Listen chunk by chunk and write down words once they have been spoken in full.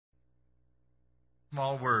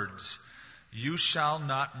Small words. You shall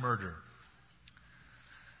not murder.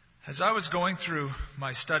 As I was going through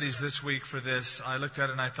my studies this week for this, I looked at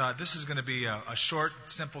it and I thought, this is going to be a short,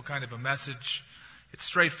 simple kind of a message. It's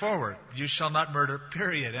straightforward. You shall not murder,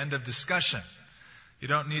 period. End of discussion. You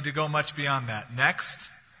don't need to go much beyond that. Next.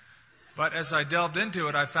 But as I delved into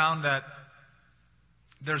it, I found that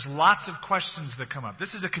there's lots of questions that come up.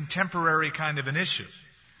 This is a contemporary kind of an issue.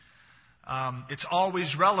 It's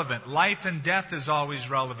always relevant. Life and death is always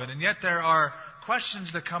relevant. And yet there are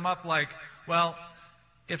questions that come up like, well,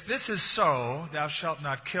 if this is so, thou shalt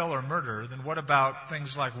not kill or murder, then what about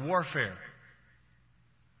things like warfare?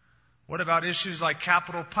 What about issues like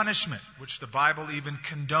capital punishment, which the Bible even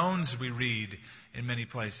condones, we read in many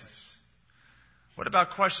places? What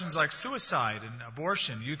about questions like suicide and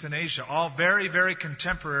abortion, euthanasia, all very, very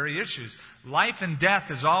contemporary issues? Life and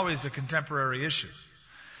death is always a contemporary issue.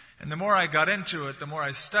 And the more I got into it, the more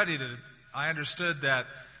I studied it, I understood that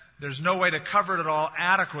there's no way to cover it all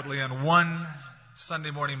adequately on one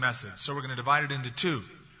Sunday morning message. So we're going to divide it into two.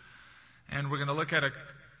 And we're going to look at a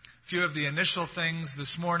few of the initial things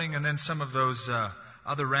this morning and then some of those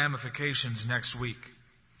other ramifications next week.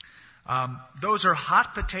 Those are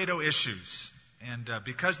hot potato issues. And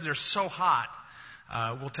because they're so hot,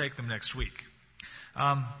 we'll take them next week.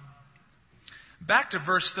 Back to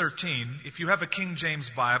verse 13. If you have a King James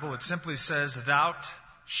Bible, it simply says, thou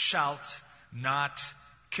shalt not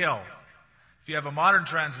kill. If you have a modern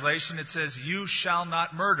translation, it says, you shall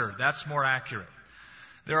not murder. That's more accurate.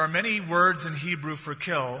 There are many words in Hebrew for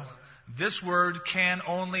kill. This word can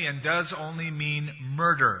only and does only mean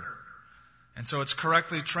murder. And so it's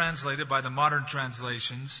correctly translated by the modern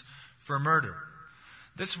translations for murder.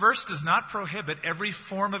 This verse does not prohibit every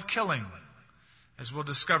form of killing, as we'll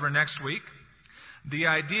discover next week. The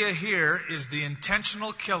idea here is the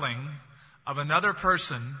intentional killing of another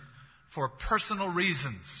person for personal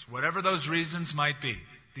reasons, whatever those reasons might be.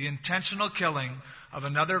 The intentional killing of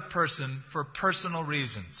another person for personal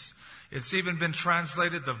reasons. It's even been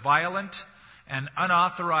translated the violent and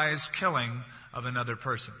unauthorized killing of another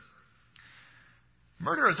person.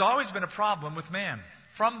 Murder has always been a problem with man.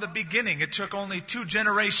 From the beginning, it took only 2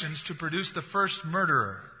 generations to produce the first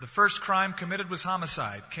murderer. The first crime committed was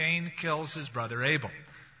homicide. Cain kills his brother Abel.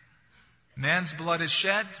 Man's blood is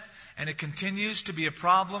shed, and it continues to be a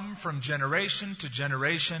problem from generation to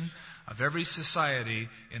generation of every society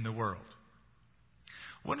in the world.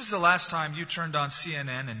 When was the last time you turned on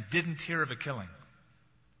CNN and didn't hear of a killing?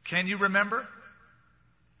 Can you remember?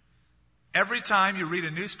 Every time you read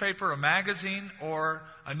a newspaper, a magazine, or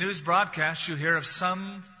a news broadcast, you hear of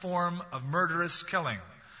some form of murderous killing,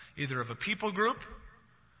 either of a people group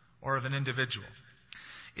or of an individual.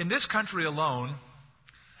 In this country alone,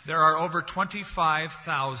 there are over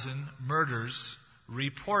 25,000 murders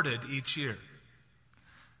reported each year.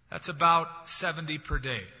 That's about 70 per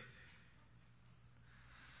day.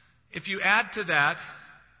 If you add to that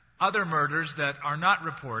other murders that are not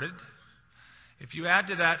reported, if you add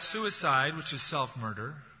to that suicide, which is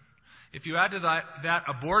self-murder, if you add to that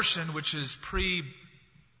abortion, which is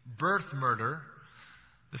pre-birth murder,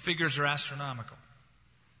 the figures are astronomical.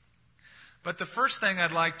 But the first thing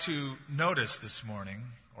I'd like to notice this morning,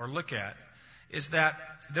 or look at, is that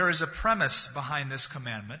there is a premise behind this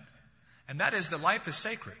commandment, and that is that life is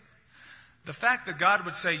sacred. The fact that God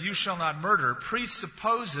would say, you shall not murder,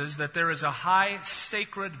 presupposes that there is a high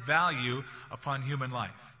sacred value upon human life.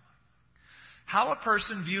 How a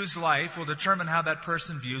person views life will determine how that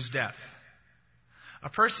person views death. A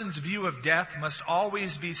person's view of death must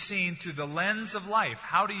always be seen through the lens of life.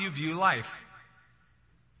 How do you view life?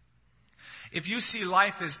 If you see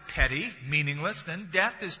life as petty, meaningless, then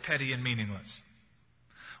death is petty and meaningless,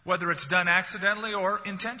 whether it's done accidentally or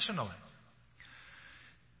intentionally.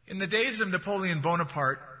 In the days of Napoleon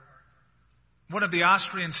Bonaparte, one of the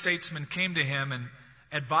Austrian statesmen came to him and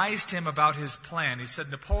advised him about his plan. He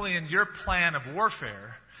said, Napoleon, your plan of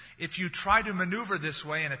warfare, if you try to maneuver this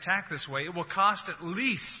way and attack this way, it will cost at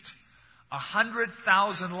least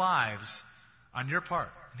 100,000 lives on your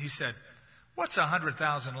part. And he said, what's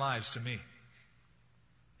 100,000 lives to me?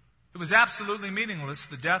 It was absolutely meaningless,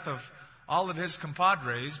 the death of all of his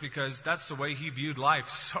compadres, because that's the way he viewed life.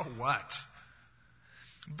 So what?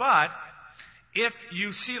 But if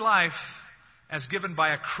you see life as given by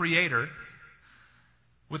a creator,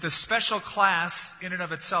 with a special class in and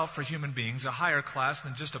of itself for human beings, a higher class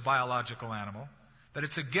than just a biological animal, that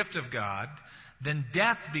it's a gift of God, then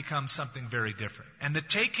death becomes something very different. And the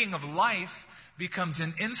taking of life becomes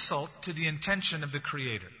an insult to the intention of the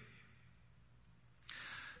Creator.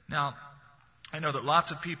 Now, I know that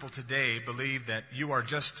lots of people today believe that you are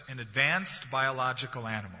just an advanced biological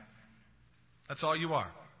animal. That's all you are.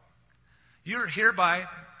 You're here by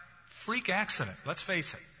freak accident, let's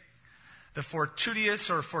face it. The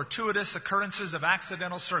fortuitous occurrences of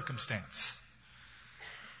accidental circumstance.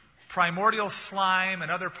 Primordial slime and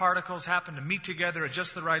other particles happen to meet together at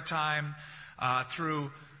just the right time through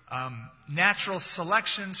natural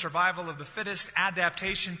selection, survival of the fittest,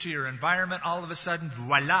 adaptation to your environment. All of a sudden,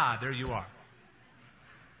 voila, there you are.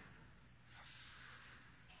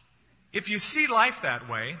 If you see life that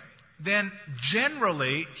way, then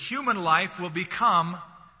generally human life will become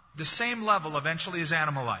the same level eventually as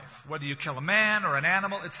animal life. Whether you kill a man or an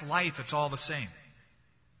animal, it's life, it's all the same.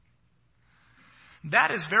 That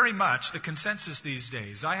is very much the consensus these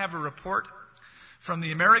days. I have a report from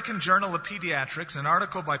the American Journal of Pediatrics, an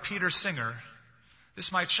article by Peter Singer.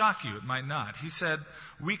 This might shock you, it might not. He said,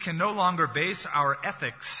 we can no longer base our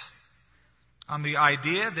ethics on the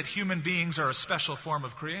idea that human beings are a special form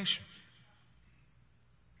of creation.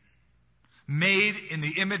 Made in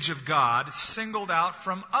the image of God, singled out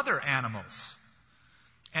from other animals,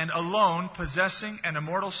 and alone possessing an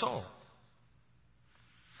immortal soul.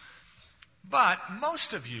 But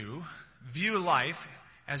most of you view life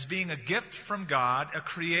as being a gift from God, a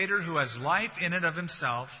creator who has life in and of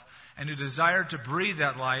himself, and who desired to breathe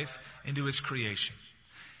that life into his creation.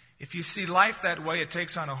 If you see life that way, it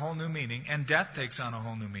takes on a whole new meaning, and death takes on a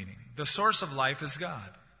whole new meaning. The source of life is God.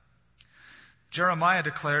 Jeremiah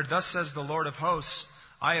declared, thus says the Lord of hosts,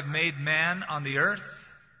 I have made man on the earth.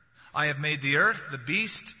 I have made the earth, the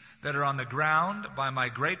beast that are on the ground, by my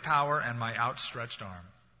great power and my outstretched arm.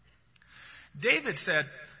 David said,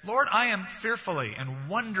 Lord, I am fearfully and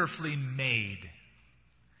wonderfully made.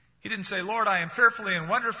 He didn't say, Lord, I am fearfully and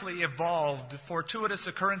wonderfully evolved. Fortuitous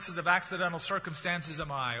occurrences of accidental circumstances am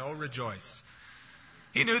I. Oh, rejoice.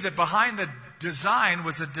 He knew that behind the design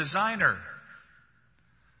was a designer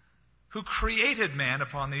who created man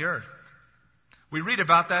upon the earth. We read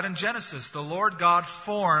about that in Genesis. The Lord God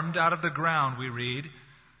formed out of the ground, we read.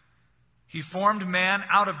 He formed man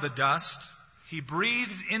out of the dust. He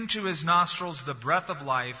breathed into his nostrils the breath of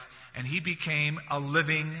life, and he became a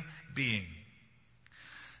living being.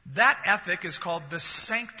 That ethic is called the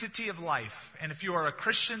sanctity of life. And if you are a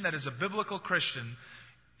Christian that is a biblical Christian,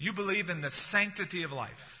 you believe in the sanctity of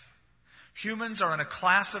life. Humans are in a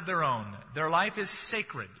class of their own. Their life is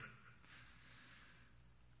sacred.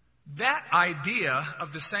 That idea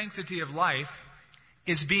of the sanctity of life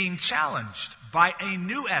is being challenged by a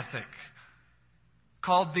new ethic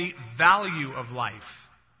called the value of life.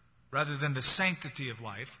 Rather than the sanctity of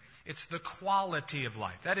life, it's the quality of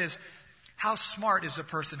life. That is, how smart is a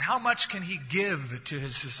person? How much can he give to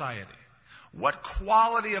his society? What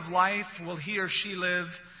quality of life will he or she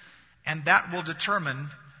live? And that will determine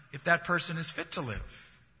if that person is fit to live.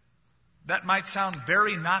 That might sound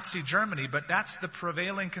very Nazi Germany, but that's the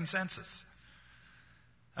prevailing consensus.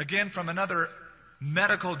 Again, from another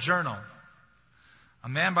medical journal, a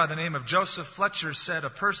man by the name of Joseph Fletcher said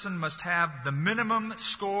a person must have the minimum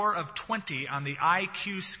score of 20 on the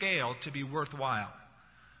IQ scale to be worthwhile.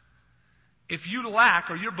 If you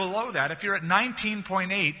lack or you're below that, if you're at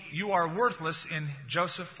 19.8, you are worthless in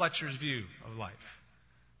Joseph Fletcher's view of life.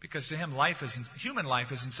 Because to him, human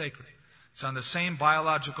life isn't sacred. It's on the same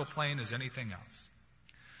biological plane as anything else.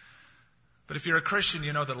 But if you're a Christian,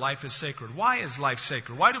 you know that life is sacred. Why is life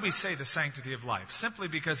sacred? Why do we say the sanctity of life? Simply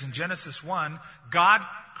because in Genesis 1, God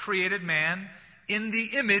created man in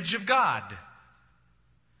the image of God.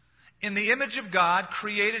 In the image of God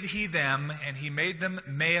created he them, and he made them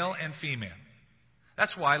male and female.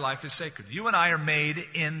 That's why life is sacred. You and I are made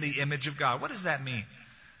in the image of God. What does that mean?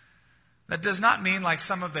 That does not mean, like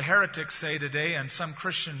some of the heretics say today and some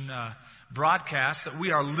Christian broadcasts, that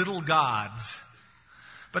we are little gods.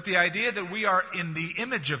 But the idea that we are in the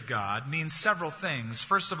image of God means several things.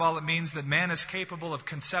 First of all, it means that man is capable of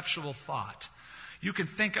conceptual thought. You can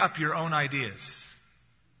think up your own ideas.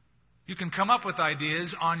 You can come up with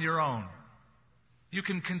ideas on your own. You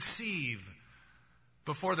can conceive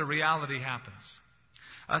before the reality happens.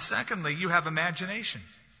 Secondly, you have imagination.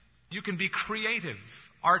 You can be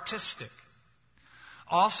creative, artistic.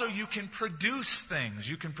 Also, you can produce things.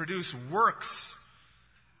 You can produce works.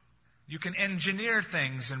 You can engineer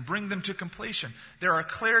things and bring them to completion. There are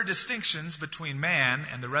clear distinctions between man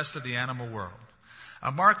and the rest of the animal world.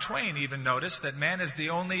 Mark Twain even noticed that man is the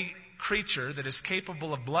only creature that is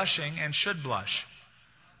capable of blushing and should blush.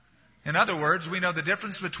 In other words, we know the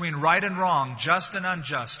difference between right and wrong, just and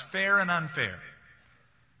unjust, fair and unfair.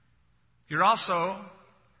 You're also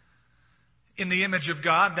in the image of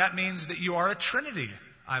God. That means that you are a trinity,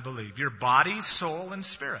 I believe. You're body, soul, and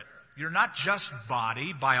spirit. You're not just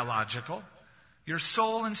body, biological. You're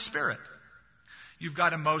soul and spirit. You've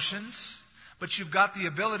got emotions. but you've got the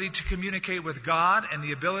ability to communicate with God and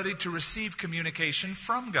the ability to receive communication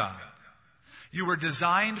from God. You were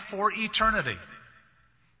designed for eternity,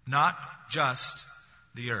 not just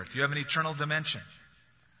the earth. You have an eternal dimension.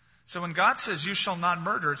 So when God says, you shall not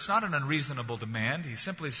murder, it's not an unreasonable demand. He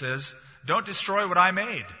simply says, don't destroy what I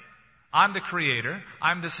made. I'm the creator.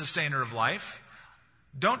 I'm the sustainer of life.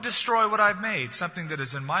 Don't destroy what I've made, something that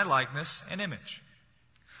is in my likeness and image.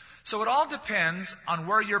 So it all depends on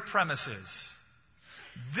where your premise is.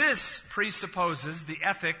 This presupposes the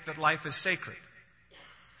ethic that life is sacred.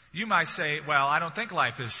 You might say, well, I don't think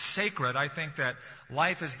life is sacred. I think that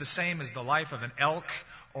life is the same as the life of an elk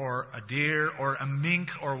or a deer or a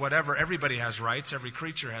mink or whatever. Everybody has rights. Every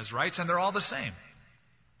creature has rights, and they're all the same.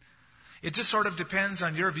 It just sort of depends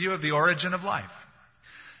on your view of the origin of life.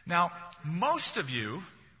 Now, most of you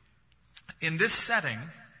in this setting,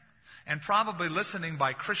 and probably listening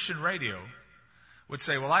by Christian radio, would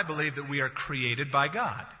say, well, I believe that we are created by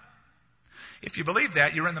God. If you believe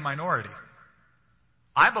that, you're in the minority.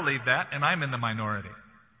 I believe that, and I'm in the minority.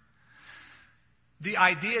 The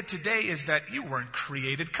idea today is that you weren't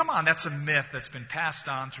created. Come on, that's a myth that's been passed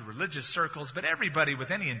on through religious circles, but everybody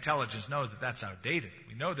with any intelligence knows that that's outdated.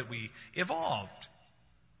 We know that we evolved.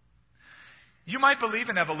 You might believe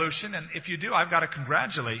in evolution, and if you do, I've got to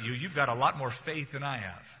congratulate you. You've got a lot more faith than I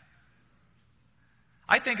have.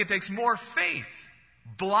 I think it takes more faith,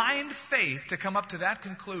 blind faith, to come up to that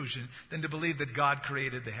conclusion than to believe that God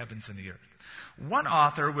created the heavens and the earth. One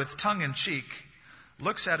author, with tongue-in-cheek,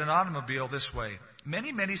 looks at an automobile this way.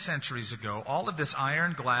 Many, many centuries ago, all of this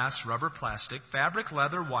iron, glass, rubber, plastic, fabric,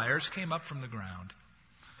 leather, wires came up from the ground.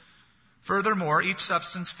 Furthermore, each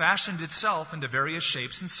substance fashioned itself into various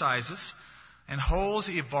shapes and sizes, and holes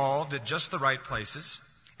evolved at just the right places,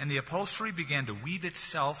 and the upholstery began to weave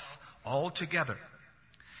itself all together.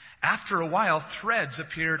 After a while, threads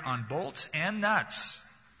appeared on bolts and nuts.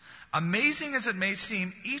 Amazing as it may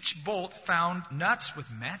seem, each bolt found nuts with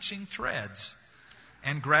matching threads.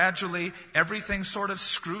 And gradually, everything sort of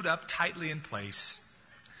screwed up tightly in place.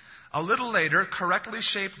 A little later, correctly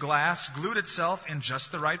shaped glass glued itself in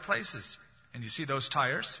just the right places. And you see those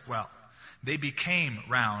tires? Well, they became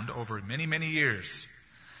round over many, many years.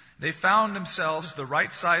 They found themselves the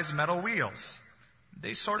right size metal wheels.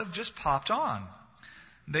 They sort of just popped on.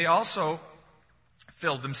 They also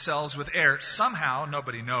filled themselves with air. Somehow,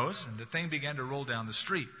 nobody knows, and the thing began to roll down the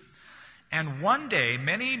street. And one day,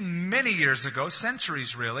 many, many years ago,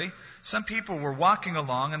 centuries really, some people were walking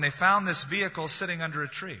along and they found this vehicle sitting under a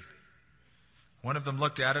tree. One of them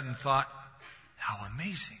looked at it and thought, how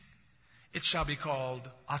amazing. It shall be called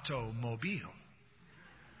automobile.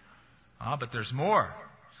 But there's more.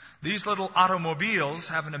 These little automobiles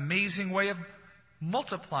have an amazing way of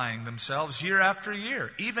multiplying themselves year after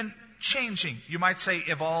year, even changing, you might say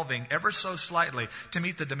evolving ever so slightly to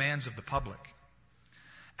meet the demands of the public.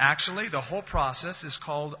 Actually, the whole process is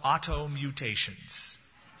called automutations.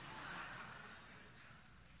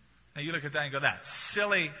 Now you look at that and go, that's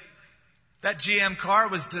silly. That GM car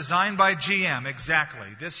was designed by GM, exactly.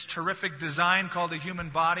 This terrific design called the human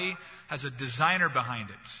body has a designer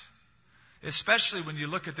behind it. Especially when you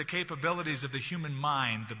look at the capabilities of the human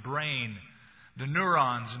mind, the brain, the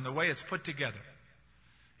neurons, and the way it's put together.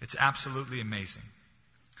 It's absolutely amazing.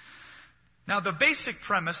 Now, the basic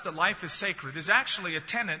premise that life is sacred is actually a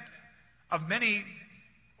tenet of many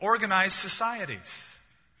organized societies.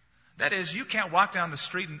 That is, you can't walk down the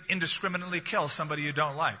street and indiscriminately kill somebody you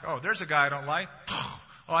don't like. Oh, there's a guy I don't like.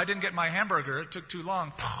 Oh, I didn't get my hamburger. It took too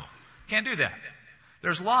long. Can't do that.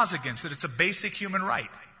 There's laws against it. It's a basic human right.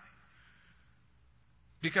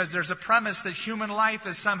 Because there's a premise that human life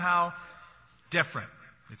is somehow different.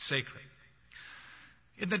 It's sacred.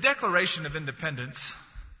 In the Declaration of Independence,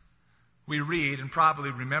 we read and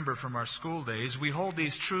probably remember from our school days, we hold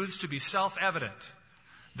these truths to be self-evident,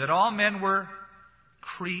 that all men were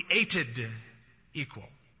created equal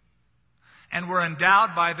and were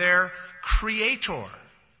endowed by their Creator.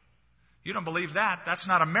 You don't believe that? That's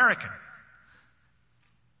not American.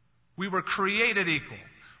 We were created equal.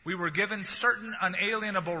 We were given certain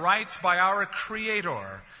unalienable rights by our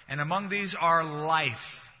Creator, and among these are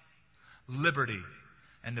life, liberty,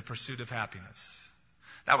 and the pursuit of happiness.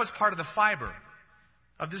 That was part of the fiber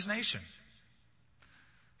of this nation.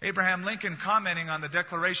 Abraham Lincoln, commenting on the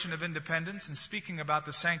Declaration of Independence and speaking about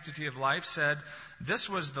the sanctity of life, said, "This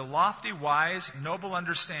was the lofty, wise, noble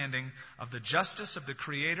understanding of the justice of the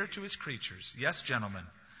Creator to His creatures. Yes, gentlemen,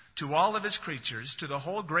 to all of His creatures, to the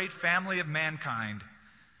whole great family of mankind.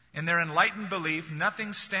 In their enlightened belief,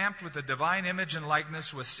 nothing stamped with the divine image and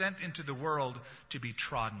likeness was sent into the world to be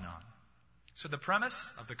trodden on." So the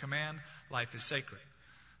premise of the command, life is sacred.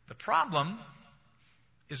 The problem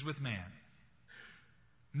is with man.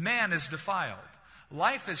 Man is defiled.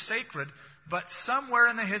 Life is sacred, but somewhere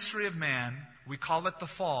in the history of man, we call it the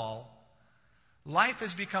fall, life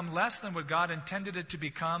has become less than what God intended it to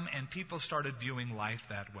become, and people started viewing life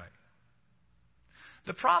that way.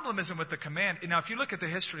 The problem isn't with the command. Now, if you look at the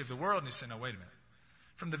history of the world and you say, no, wait a minute.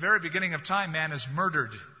 From the very beginning of time, man has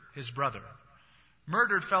murdered his brother,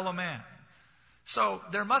 murdered fellow man. So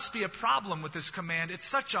there must be a problem with this command. It's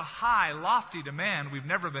such a high, lofty demand, we've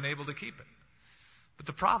never been able to keep it. But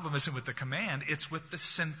the problem isn't with the command, it's with the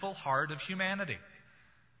sinful heart of humanity.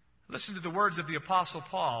 Listen to the words of the Apostle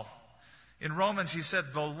Paul. In Romans, he said,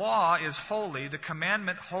 the law is holy, the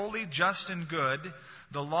commandment holy, just, and good.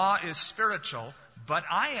 The law is spiritual, but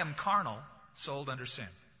I am carnal, sold under sin.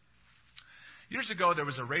 Years ago, there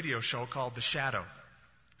was a radio show called The Shadow.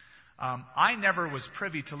 I never was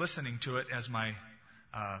privy to listening to it as my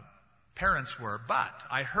parents were, but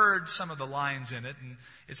I heard some of the lines in it, and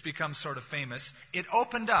it's become sort of famous. It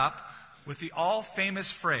opened up with the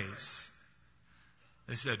all-famous phrase.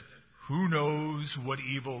 They said, who knows what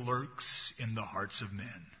evil lurks in the hearts of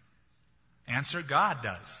men? Answer, God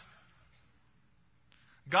does.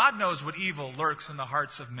 God knows what evil lurks in the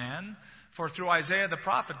hearts of men, for through Isaiah the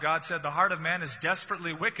prophet, God said, the heart of man is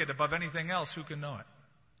desperately wicked above anything else. Who can know it?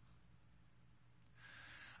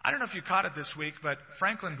 I don't know if you caught it this week, but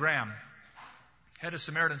Franklin Graham, head of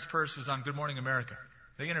Samaritan's Purse, was on Good Morning America.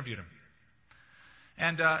 They interviewed him.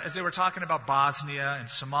 And as they were talking about Bosnia and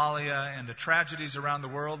Somalia and the tragedies around the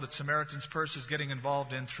world that Samaritan's Purse is getting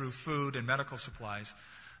involved in through food and medical supplies,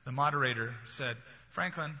 the moderator said,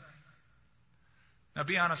 Franklin, now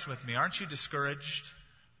be honest with me, aren't you discouraged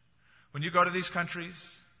when you go to these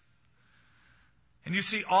countries and you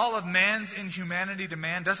see all of man's inhumanity to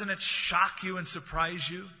man? Doesn't it shock you and surprise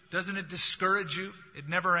you? Doesn't it discourage you? It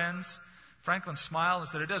never ends. Franklin smiled and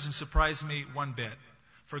said, it doesn't surprise me one bit.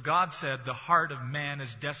 For God said, the heart of man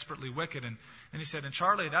is desperately wicked. And then he said, and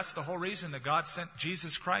Charlie, that's the whole reason that God sent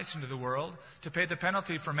Jesus Christ into the world, to pay the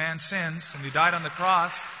penalty for man's sins. And he died on the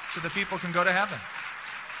cross so that people can go to heaven.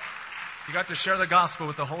 He got to share the gospel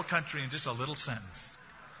with the whole country in just a little sentence.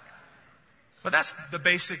 But that's the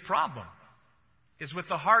basic problem. Is with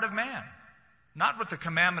the heart of man. Not with the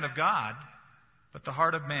commandment of God, but the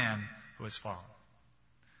heart of man who has fallen.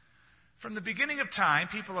 From the beginning of time,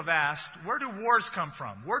 people have asked, where do wars come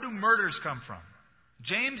from? Where do murders come from?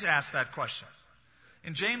 James asked that question.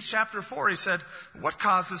 In James chapter 4, he said, what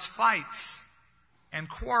causes fights and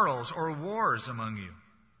quarrels or wars among you?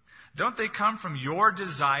 Don't they come from your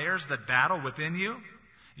desires that battle within you?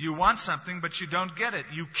 You want something, but you don't get it.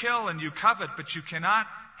 You kill and you covet, but you cannot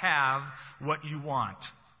have what you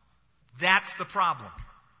want. That's the problem.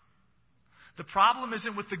 The problem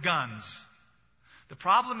isn't with the guns. The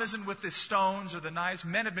problem isn't with the stones or the knives.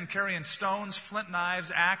 Men have been carrying stones, flint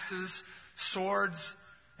knives, axes, swords,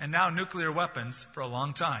 and now nuclear weapons for a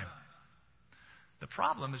long time. The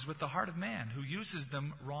problem is with the heart of man who uses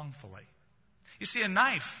them wrongfully. You see, a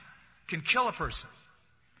knife can kill a person,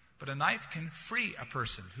 but a knife can free a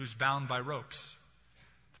person who's bound by ropes.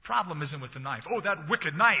 The problem isn't with the knife. Oh, that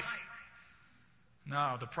wicked knife.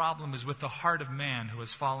 No, the problem is with the heart of man who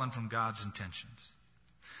has fallen from God's intentions.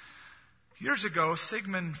 Years ago,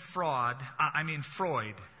 Sigmund Freud,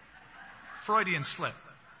 Freudian slip.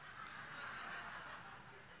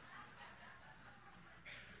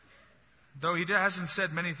 Though he hasn't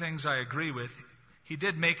said many things I agree with, he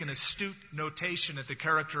did make an astute notation at the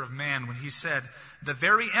character of man when he said, the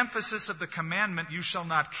very emphasis of the commandment, you shall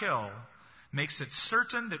not kill, makes it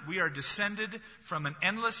certain that we are descended from an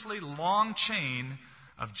endlessly long chain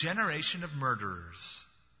of generation of murderers,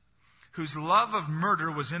 whose love of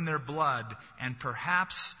murder was in their blood, and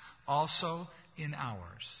perhaps also in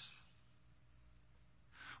ours.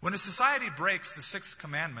 When a society breaks the sixth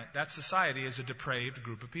commandment, that society is a depraved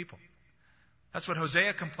group of people. That's what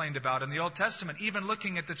Hosea complained about in the Old Testament. Even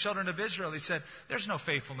looking at the children of Israel, he said, there's no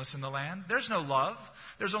faithfulness in the land. There's no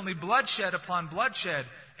love. There's only bloodshed upon bloodshed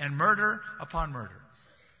and murder upon murder.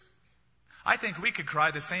 I think we could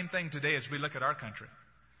cry the same thing today as we look at our country.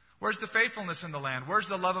 Where's the faithfulness in the land? Where's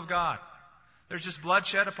the love of God? There's just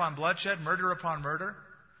bloodshed upon bloodshed, murder upon murder.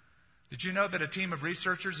 Did you know that a team of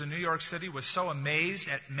researchers in New York City was so amazed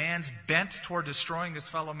at man's bent toward destroying his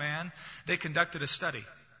fellow man, they conducted a study.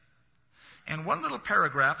 And one little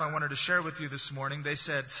paragraph I wanted to share with you this morning, they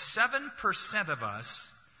said 7% of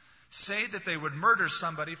us say that they would murder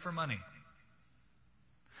somebody for money.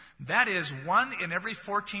 That is 1 in every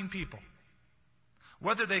 14 people.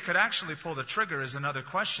 Whether they could actually pull the trigger is another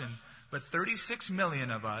question, but 36 million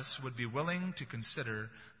of us would be willing to consider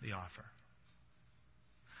the offer.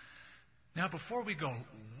 Now, before we go,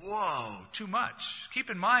 whoa, too much, keep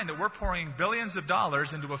in mind that we're pouring billions of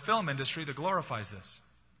dollars into a film industry that glorifies this.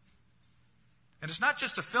 And it's not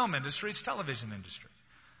just a film industry, it's television industry.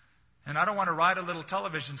 And I don't want to ride a little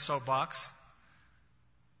television soapbox,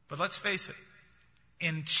 but let's face it,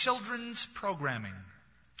 in children's programming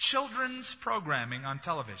on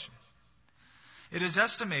television, it is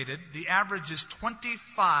estimated the average is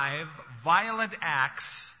 25 violent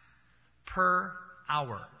acts per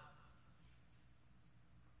hour.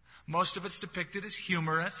 Most of it's depicted as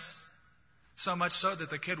humorous, so much so that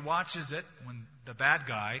the kid watches it when the bad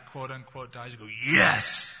guy, quote unquote, dies, you go,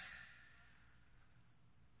 yes!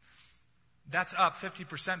 That's up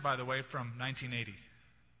 50%, by the way, from 1980.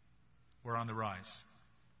 We're on the rise.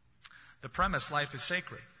 The premise, life is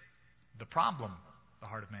sacred. The problem, the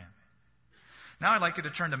heart of man. Now I'd like you to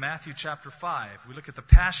turn to Matthew chapter 5. We look at the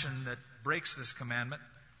passion that breaks this commandment,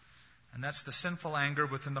 and that's the sinful anger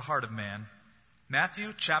within the heart of man.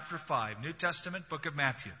 Matthew chapter 5, New Testament, book of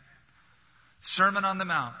Matthew. Sermon on the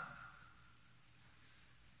Mount.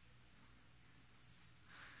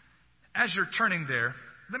 As you're turning there,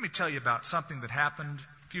 let me tell you about something that happened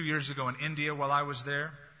a few years ago in India while I was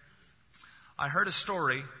there. I heard a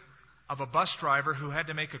story of a bus driver who had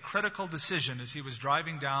to make a critical decision as he was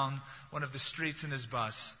driving down one of the streets in his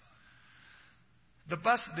bus.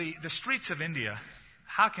 The streets of India,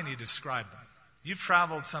 how can you describe them? You've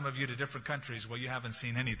traveled, some of you, to different countries. Well, you haven't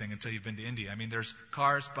seen anything until you've been to India. I mean, there's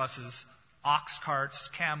cars, buses, ox carts,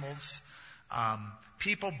 camels,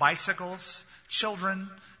 people, bicycles, children,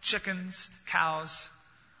 chickens, cows,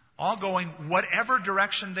 all going whatever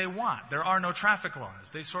direction they want. There are no traffic laws.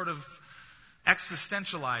 They sort of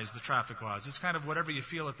existentialize the traffic laws. It's kind of whatever you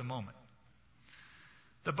feel at the moment.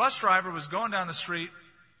 The bus driver was going down the street.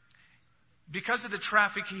 Because of the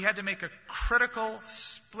traffic, he had to make a critical,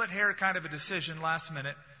 split-hair kind of a decision last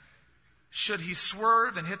minute. Should he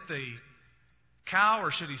swerve and hit the cow,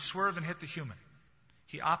 or should he swerve and hit the human?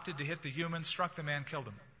 He opted to hit the human, struck the man, killed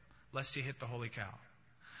him, lest he hit the holy cow.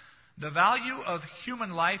 The value of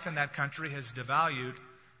human life in that country has devalued.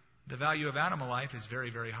 The value of animal life is very,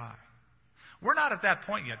 very high. We're not at that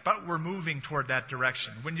point yet, but we're moving toward that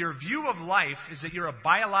direction. When your view of life is that you're a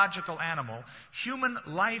biological animal, human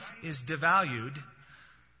life is devalued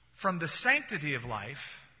from the sanctity of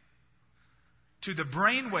life to the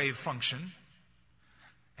brainwave function,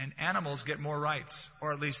 and animals get more rights,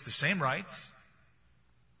 or at least the same rights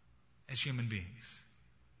as human beings.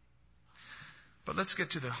 But let's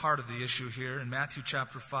get to the heart of the issue here in Matthew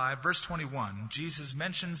chapter 5, verse 21. Jesus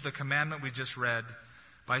mentions the commandment we just read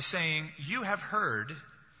by saying, "You have heard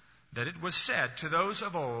that it was said to those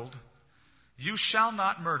of old, 'You shall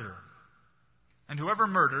not murder, and whoever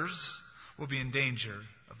murders will be in danger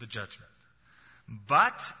of the judgment.'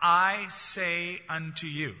 But I say unto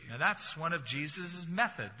you," now that's one of Jesus'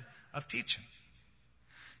 method of teaching.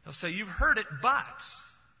 He'll say, "You've heard it, but,"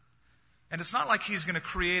 and it's not like he's going to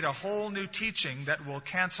create a whole new teaching that will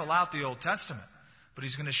cancel out the Old Testament, but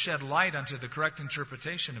he's going to shed light onto the correct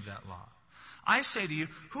interpretation of that law. "I say to you,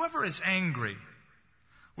 whoever is angry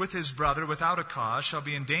with his brother without a cause shall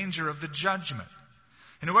be in danger of the judgment.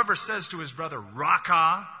 And whoever says to his brother,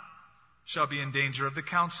 'Raca,' shall be in danger of the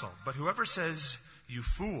council. But whoever says, 'You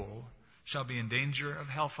fool,' shall be in danger of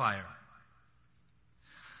hellfire.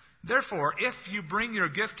 Therefore, if you bring your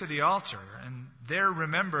gift to the altar, and there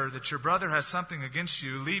remember that your brother has something against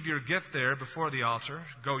you, leave your gift there before the altar,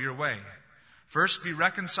 go your way. First be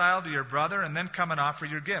reconciled to your brother, and then come and offer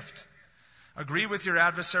your gift. Agree with your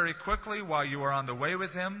adversary quickly while you are on the way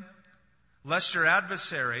with him, lest your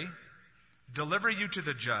adversary deliver you to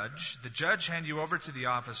the judge hand you over to the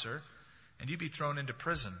officer, and you be thrown into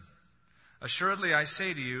prison. Assuredly, I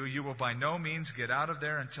say to you, you will by no means get out of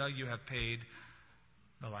there until you have paid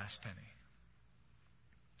the last penny."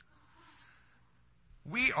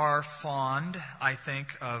 We are fond, I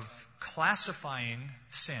think, of classifying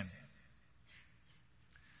sin.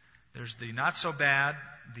 There's the not so bad,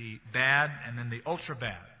 the bad, and then the ultra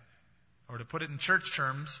bad. Or to put it in church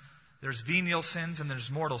terms, there's venial sins and there's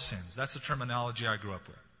mortal sins. That's the terminology I grew up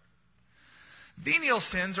with. Venial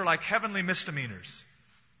sins are like heavenly misdemeanors.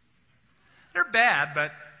 They're bad,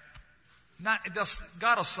 but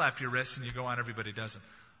God will slap your wrist and you go on, everybody does them.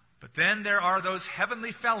 But then there are those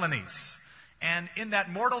heavenly felonies. And in that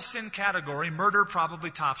mortal sin category, murder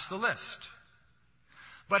probably tops the list.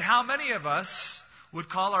 But how many of us would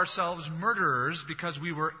call ourselves murderers because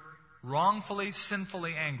we were wrongfully,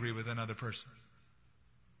 sinfully angry with another person?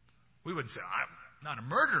 We wouldn't say, "I'm not a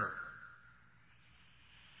murderer."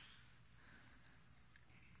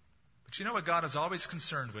 But you know what God is always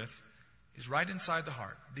concerned with is right inside the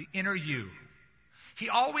heart, the inner you. He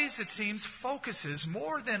always, it seems, focuses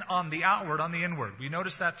more than on the outward, on the inward. We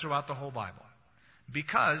notice that throughout the whole Bible.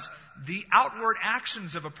 Because the outward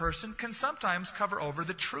actions of a person can sometimes cover over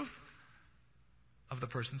the truth of the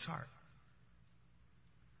person's heart.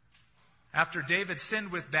 After David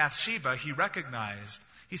sinned with Bathsheba, he recognized,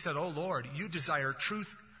 he said, "Oh Lord, you desire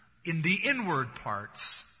truth in the inward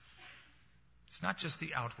parts. It's not just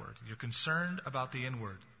the outward. You're concerned about the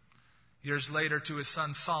inward." Years later, to his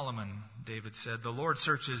son Solomon, David said, "The Lord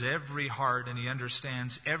searches every heart and he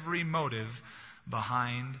understands every motive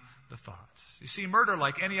behind the thoughts." You see, murder,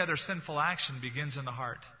 like any other sinful action, begins in the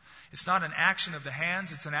heart. It's not an action of the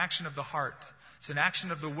hands, it's an action of the heart. It's an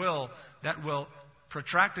action of the will that will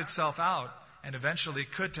protract itself out and eventually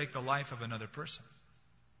could take the life of another person.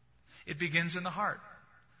 It begins in the heart.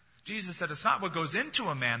 Jesus said it's not what goes into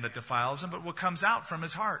a man that defiles him, but what comes out from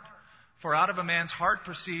his heart. For out of a man's heart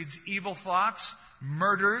proceeds evil thoughts,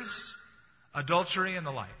 murders, adultery, and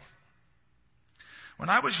the like. When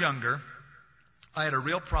I was younger, I had a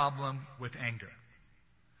real problem with anger.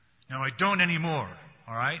 Now, I don't anymore,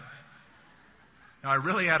 all right? Now, I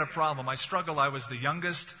really had a problem. I struggled. I was the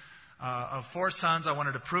youngest of 4 sons. I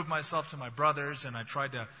wanted to prove myself to my brothers, and I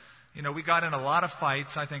tried to, we got in a lot of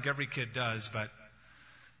fights. I think every kid does, but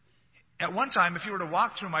at one time, if you were to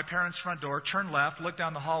walk through my parents' front door, turn left, look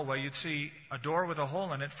down the hallway, you'd see a door with a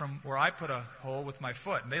hole in it from where I put a hole with my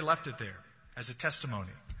foot, and they left it there as a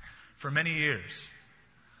testimony for many years.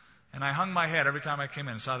 And I hung my head every time I came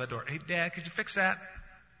in and saw that door. "Hey, Dad, could you fix that?"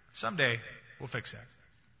 "Someday, we'll fix that."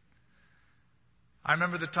 I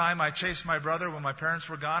remember the time I chased my brother when my parents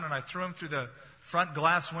were gone, and I threw him through the front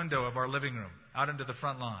glass window of our living room, out into the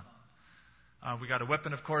front lawn. We got a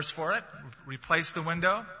whipping, of course, for it, replaced the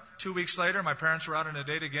window. 2 weeks later, my parents were out on a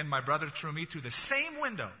date again. My brother threw me through the same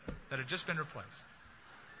window that had just been replaced.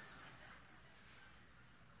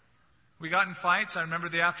 We got in fights. I remember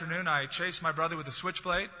the afternoon I chased my brother with a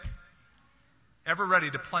switchblade, ever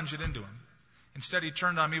ready to plunge it into him. Instead, he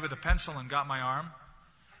turned on me with a pencil and got my arm.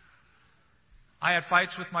 I had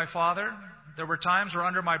fights with my father. There were times where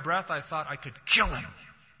under my breath I thought I could kill him.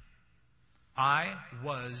 I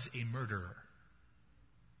was a murderer.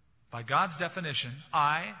 By God's definition,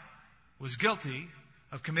 I was guilty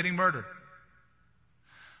of committing murder.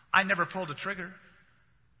 I never pulled a trigger.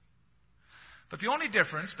 But the only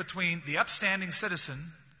difference between the upstanding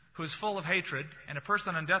citizen who is full of hatred and a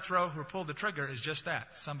person on death row who pulled the trigger is just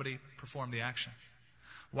that. Somebody performed the action.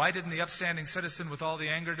 Why didn't the upstanding citizen with all the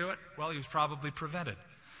anger do it? Well, he was probably prevented.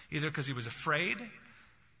 Either because he was afraid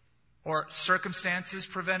or circumstances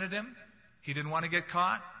prevented him. He didn't want to get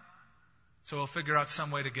caught. So he'll figure out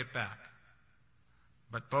some way to get back.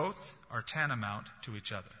 But both are tantamount to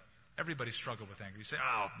each other. Everybody struggled with anger. You say,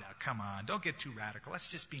 "Oh, now come on, don't get too radical. That's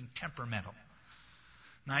just being temperamental."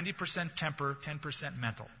 90% temper, 10%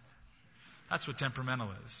 mental. That's what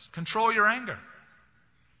temperamental is. Control your anger.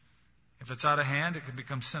 If it's out of hand, it can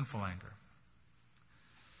become sinful anger.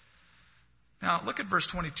 Now, look at verse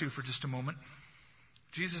 22 for just a moment.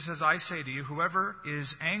 Jesus says, "I say to you, whoever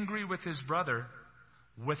is angry with his brother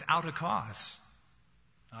without a cause."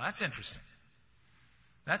 Now, that's interesting.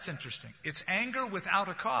 That's interesting. It's anger without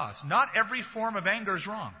a cause. Not every form of anger is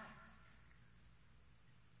wrong.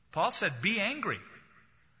 Paul said, "Be angry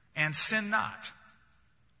and sin not."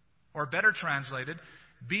 Or better translated,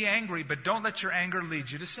 be angry, but don't let your anger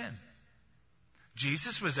lead you to sin.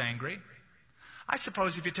 Jesus was angry. I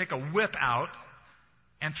suppose if you take a whip out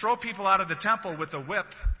and throw people out of the temple with a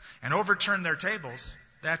whip and overturn their tables,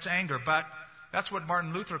 that's anger. But that's what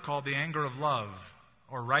Martin Luther called the anger of love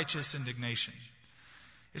or righteous indignation.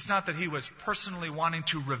 It's not that he was personally wanting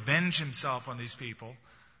to revenge himself on these people,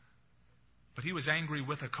 but he was angry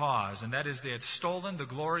with a cause, and that is they had stolen the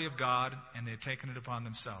glory of God and they had taken it upon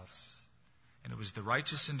themselves. And it was the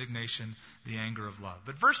righteous indignation, the anger of love.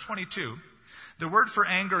 But verse 22, the word for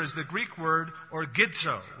anger is the Greek word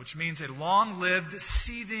orgidzo, which means a long-lived,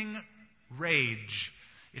 seething rage.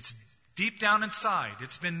 It's deep down inside.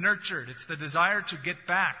 It's been nurtured. It's the desire to get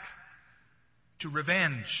back, to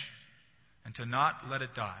revenge, and to not let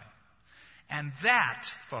it die. And that,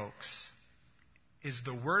 folks, is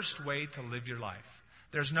the worst way to live your life.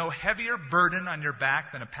 There's no heavier burden on your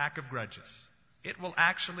back than a pack of grudges. It will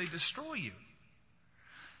actually destroy you.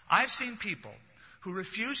 I've seen people who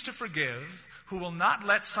refuse to forgive, who will not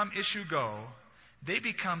let some issue go. They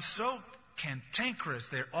become so cantankerous.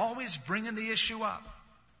 They're always bringing the issue up.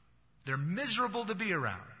 They're miserable to be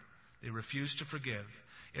around. They refuse to forgive.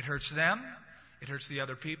 It hurts them. It hurts the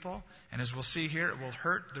other people. And as we'll see here, it will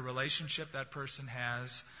hurt the relationship that person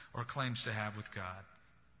has or claims to have with God.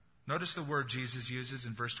 Notice the word Jesus uses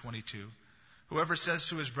in verse 22. Whoever says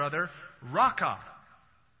to his brother, "Raka,"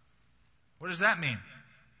 What does that mean?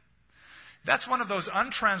 That's one of those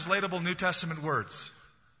untranslatable New Testament words.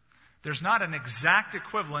 There's not an exact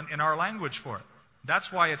equivalent in our language for it.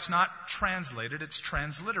 That's why it's not translated, it's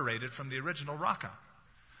transliterated from the original raka.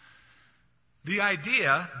 The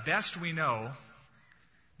idea, best we know,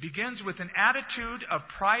 begins with an attitude of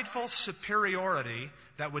prideful superiority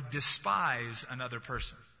that would despise another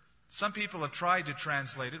person. Some people have tried to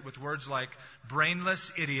translate it with words like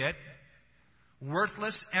brainless idiot,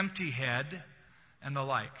 worthless empty head, and the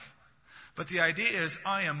like. But the idea is,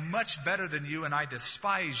 I am much better than you and I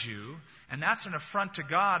despise you. And that's an affront to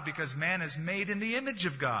God because man is made in the image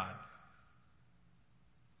of God.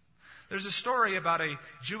 There's a story about a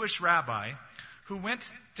Jewish rabbi who went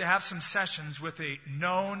to have some sessions with a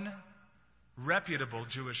known, reputable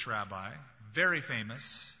Jewish rabbi, very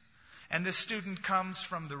famous. And this student comes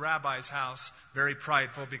from the rabbi's house very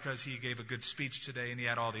prideful because he gave a good speech today and he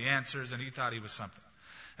had all the answers and he thought he was something.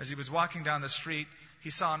 As he was walking down the street, he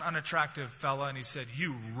saw an unattractive fella and he said,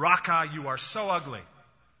 "You raka, you are so ugly."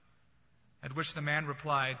 At which the man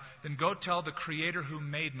replied, "Then go tell the Creator who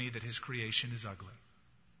made me that His creation is ugly."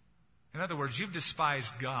 In other words, you've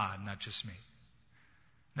despised God, not just me.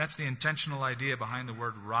 And that's the intentional idea behind the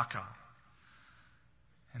word raka.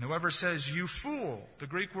 And whoever says, "You fool," the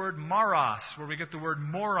Greek word maros, where we get the word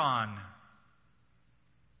moron,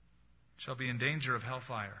 shall be in danger of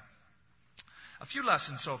hellfire. A few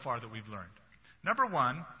lessons so far that we've learned. Number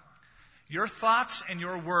one, your thoughts and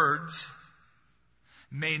your words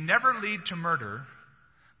may never lead to murder,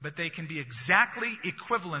 but they can be exactly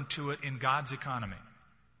equivalent to it in God's economy.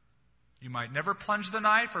 You might never plunge the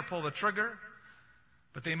knife or pull the trigger,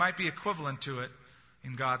 but they might be equivalent to it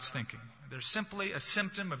in God's thinking. They're simply a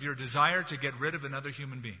symptom of your desire to get rid of another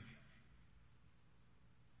human being.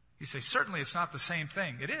 You say, certainly it's not the same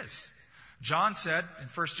thing. It is. John said in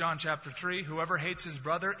 1 John chapter 3, whoever hates his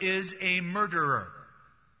brother is a murderer.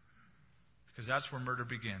 Because that's where murder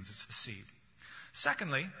begins. It's the seed.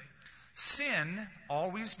 Secondly, sin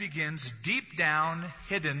always begins deep down,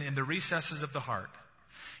 hidden in the recesses of the heart.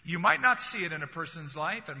 You might not see it in a person's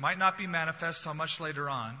life. It might not be manifest till much later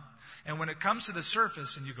on. And when it comes to the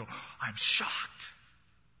surface and you go, I'm shocked.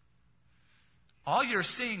 All you're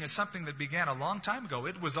seeing is something that began a long time ago.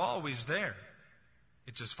 It was always there.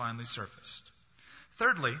 It just finally surfaced.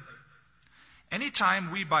 Thirdly, anytime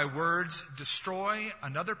we by words destroy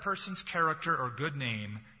another person's character or good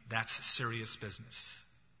name, that's serious business.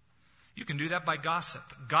 You can do that by gossip.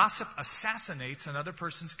 Gossip assassinates another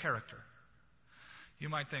person's character. You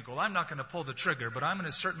might think, well, I'm not going to pull the trigger, but I'm going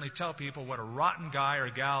to certainly tell people what a rotten guy or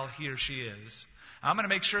gal he or she is. I'm going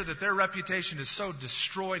to make sure that their reputation is so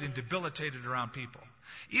destroyed and debilitated around people.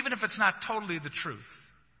 Even if it's not totally the truth.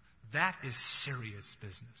 That is serious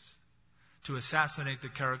business. To assassinate the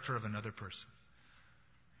character of another person.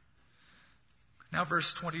 Now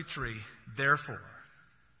verse 23, therefore,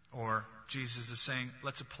 or Jesus is saying,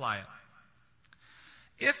 let's apply it.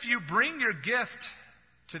 If you bring your gift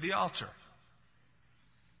to the altar,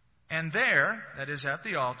 and there, that is at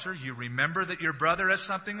the altar, you remember that your brother has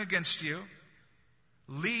something against you,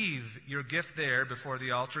 leave your gift there before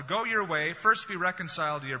the altar. Go your way, first be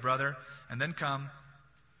reconciled to your brother, and then come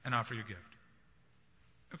and offer your gift.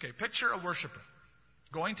 Okay, picture a worshiper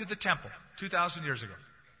going to the temple 2,000 years ago.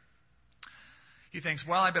 He thinks,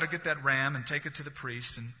 well, I better get that ram and take it to the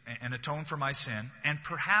priest and atone for my sin. And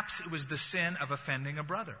perhaps it was the sin of offending a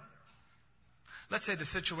brother. Let's say the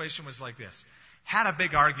situation was like this. Had a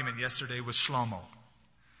big argument yesterday with Shlomo.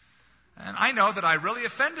 And I know that I really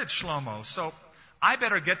offended Shlomo, so I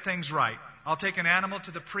better get things right. I'll take an animal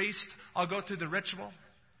to the priest. I'll go through the ritual.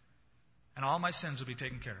 And all my sins will be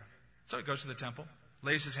taken care of. So he goes to the temple,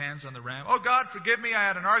 lays his hands on the ram. Oh, God, forgive me. I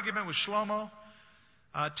had an argument with Shlomo.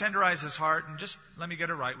 Tenderize his heart and just let me get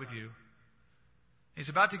it right with you. He's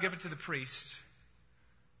about to give it to the priest.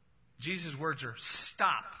 Jesus' words are,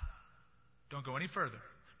 stop. Don't go any further.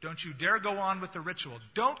 Don't you dare go on with the ritual.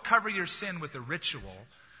 Don't cover your sin with the ritual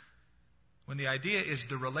when the idea is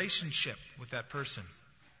the relationship with that person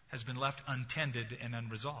has been left untended and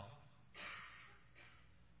unresolved.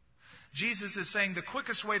 Jesus is saying the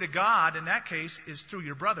quickest way to God in that case is through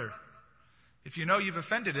your brother. If you know you've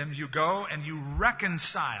offended him, you go and you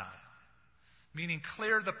reconcile, meaning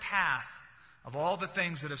clear the path of all the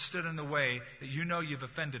things that have stood in the way that you know you've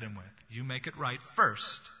offended him with. You make it right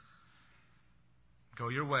first. Go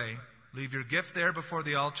your way. Leave your gift there before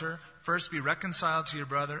the altar. First be reconciled to your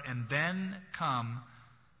brother, and then come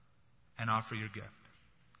and offer your gift.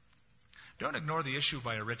 Don't ignore the issue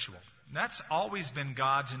by a ritual. That's always been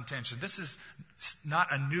God's intention. This is not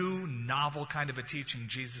a new, novel kind of a teaching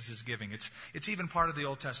Jesus is giving. It's even part of the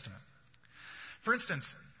Old Testament. For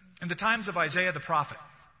instance, In the times of Isaiah the prophet,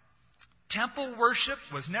 temple worship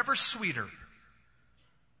was never sweeter.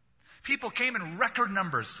 People came in record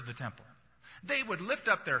numbers to the temple. They would lift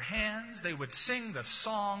up their hands, they would sing the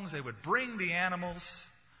songs, they would bring the animals,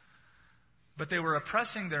 but they were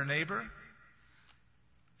oppressing their neighbor.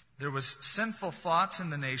 There was sinful thoughts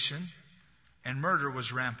in the nation, and murder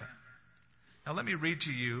was rampant. Now let me read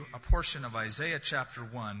to you a portion of Isaiah chapter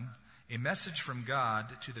 1, a message from God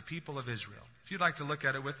to the people of Israel. If you'd like to look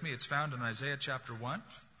at it with me, it's found in Isaiah chapter 1.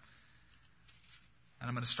 And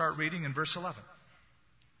I'm going to start reading in verse 11.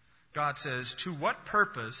 God says, "To what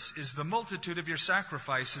purpose is the multitude of your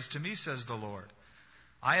sacrifices to me, says the Lord?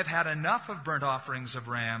 I have had enough of burnt offerings of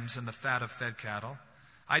rams and the fat of fed cattle.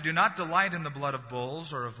 I do not delight in the blood of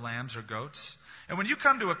bulls or of lambs or goats. And when you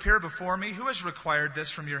come to appear before me, who has required this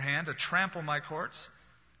from your hand, to trample my courts?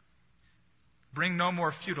 Bring no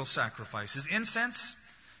more futile sacrifices. Incense,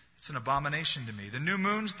 it's an abomination to me. The new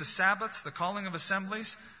moons, the Sabbaths, the calling of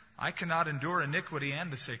assemblies, I cannot endure iniquity and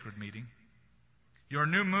the sacred meeting. Your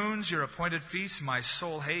new moons, your appointed feasts, my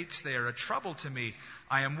soul hates. They are a trouble to me.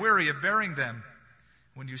 I am weary of bearing them.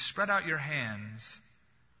 When you spread out your hands,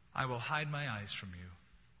 I will hide my eyes from you.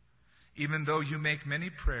 Even though you make many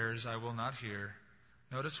prayers, I will not hear."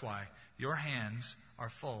 Notice why. "Your hands are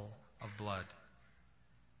full of blood.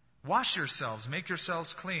 Wash yourselves, make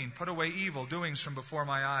yourselves clean. Put away evil doings from before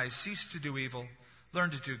my eyes. Cease to do evil.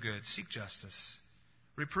 Learn to do good. Seek justice.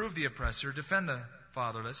 Reprove the oppressor. Defend the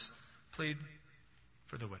fatherless. Plead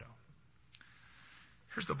for the widow."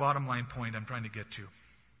 Here's the bottom line point I'm trying to get to.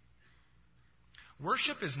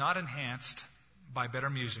 Worship is not enhanced by better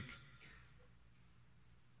music.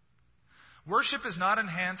 Worship is not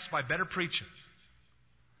enhanced by better preaching,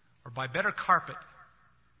 or by better carpet,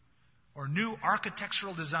 or new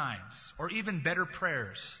architectural designs, or even better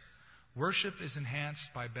prayers. Worship is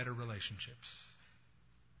enhanced by better relationships.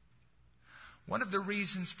 One of the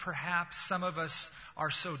reasons perhaps some of us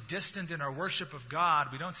are so distant in our worship of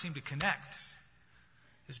God, we don't seem to connect,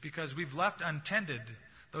 is because we've left untended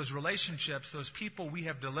those relationships, those people we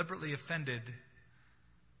have deliberately offended,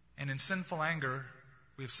 and in sinful anger,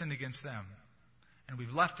 we have sinned against them. And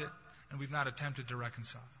we've left it, and we've not attempted to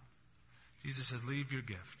reconcile. Jesus says, leave your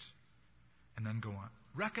gift, and then go on.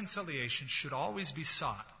 Reconciliation should always be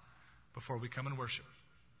sought before we come and worship.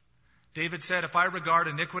 David said, "If I regard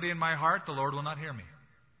iniquity in my heart, the Lord will not hear me."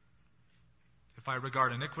 If I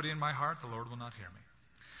regard iniquity in my heart, the Lord will not hear me.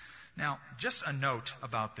 Now, just a note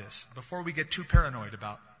about this, before we get too paranoid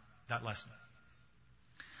about that lesson.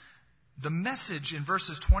 The message in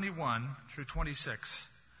verses 21 through 26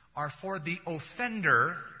 are for the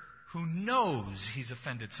offender who knows he's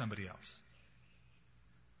offended somebody else.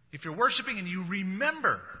 If you're worshiping and you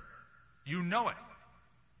remember, you know it.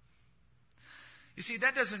 You see,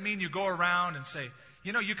 that doesn't mean you go around and say,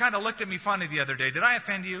 you kind of looked at me funny the other day. Did I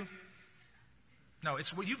offend you? No,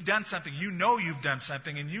 it's what you've done something. You know you've done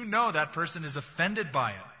something, and you know that person is offended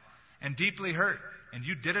by it and deeply hurt, and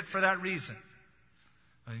you did it for that reason.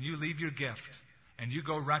 And you leave your gift, and you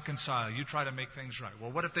go reconcile. You try to make things right.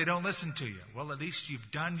 Well, what if they don't listen to you? Well, at least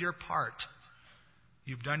you've done your part.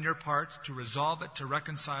 You've done your part to resolve it, to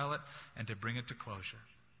reconcile it, and to bring it to closure.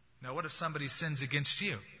 Now, what if somebody sins against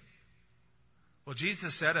you? Well,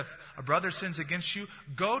 Jesus said, if a brother sins against you,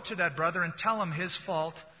 go to that brother and tell him his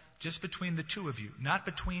fault just between the two of you, not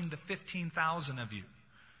between the 15,000 of you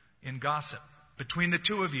in gossip. Between the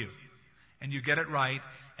two of you. And you get it right,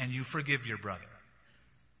 and you forgive your brother.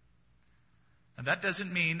 And that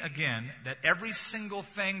doesn't mean, again, that every single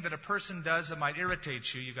thing that a person does that might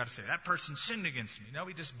irritate you, you've got to say, that person sinned against me. No,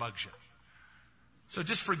 he just bugs you. So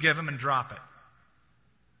just forgive him and drop it.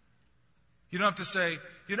 You don't have to say,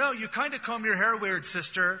 you kind of comb your hair weird,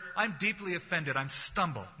 sister. I'm deeply offended. I'm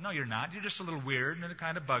stumbled. No, you're not. You're just a little weird, and it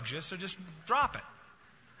kind of bugs you, so just drop it.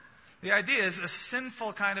 The idea is a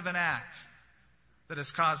sinful kind of an act that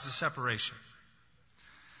has caused a separation.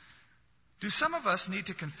 Do some of us need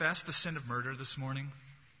to confess the sin of murder this morning?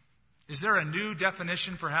 Is there a new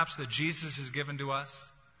definition, perhaps, that Jesus has given to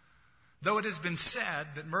us? Though it has been said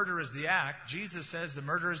that murder is the act, Jesus says that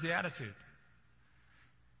murder is the attitude.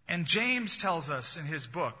 And James tells us in his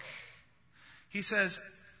book, he says,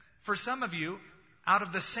 for some of you, out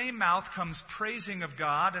of the same mouth comes praising of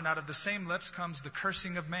God, and out of the same lips comes the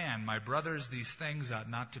cursing of man. My brothers, these things ought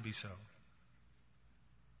not to be so.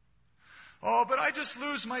 Oh, but I just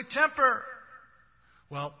lose my temper.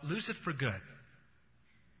 Well, lose it for good.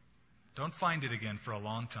 Don't find it again for a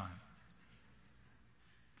long time.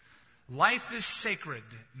 Life is sacred.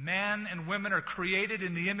 Man and women are created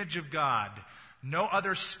in the image of God. No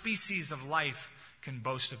other species of life can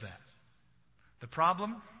boast of that. The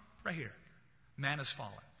problem, right here. Man has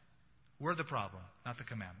fallen. We're the problem, not the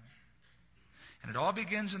commandment. And it all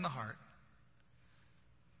begins in the heart,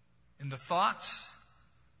 in the thoughts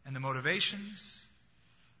and the motivations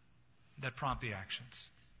that prompt the actions.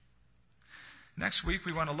 Next week,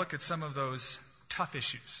 we want to look at some of those tough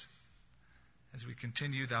issues as we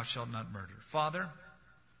continue, thou shalt not murder. Father,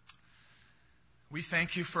 we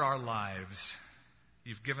thank you for our lives.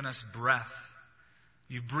 You've given us breath.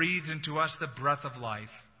 You've breathed into us the breath of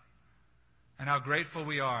life. And how grateful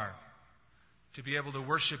we are to be able to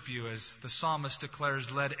worship you, as the psalmist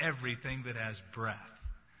declares, let everything that has breath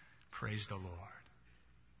praise the Lord.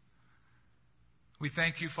 We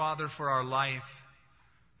thank you, Father, for our life,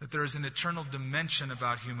 that there is an eternal dimension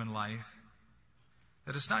about human life,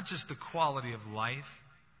 that it's not just the quality of life,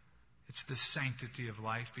 it's the sanctity of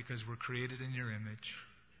life, because we're created in your image.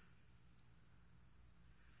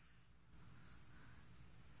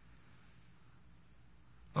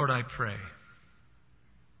 Lord, I pray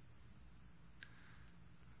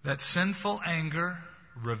that sinful anger,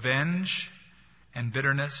 revenge, and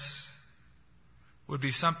bitterness would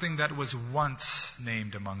be something that was once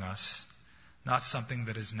named among us, not something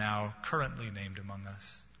that is now currently named among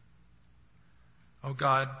us. Oh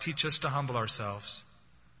God, teach us to humble ourselves,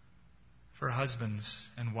 for husbands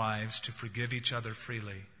and wives to forgive each other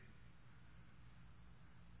freely,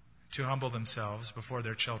 to humble themselves before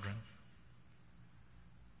their children,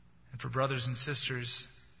 and for brothers and sisters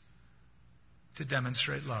to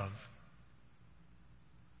demonstrate love.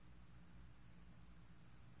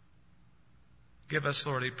 Give us,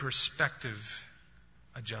 Lord, a perspective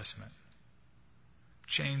adjustment.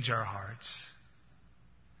 Change our hearts.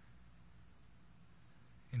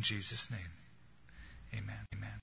 In Jesus' name, amen. Amen.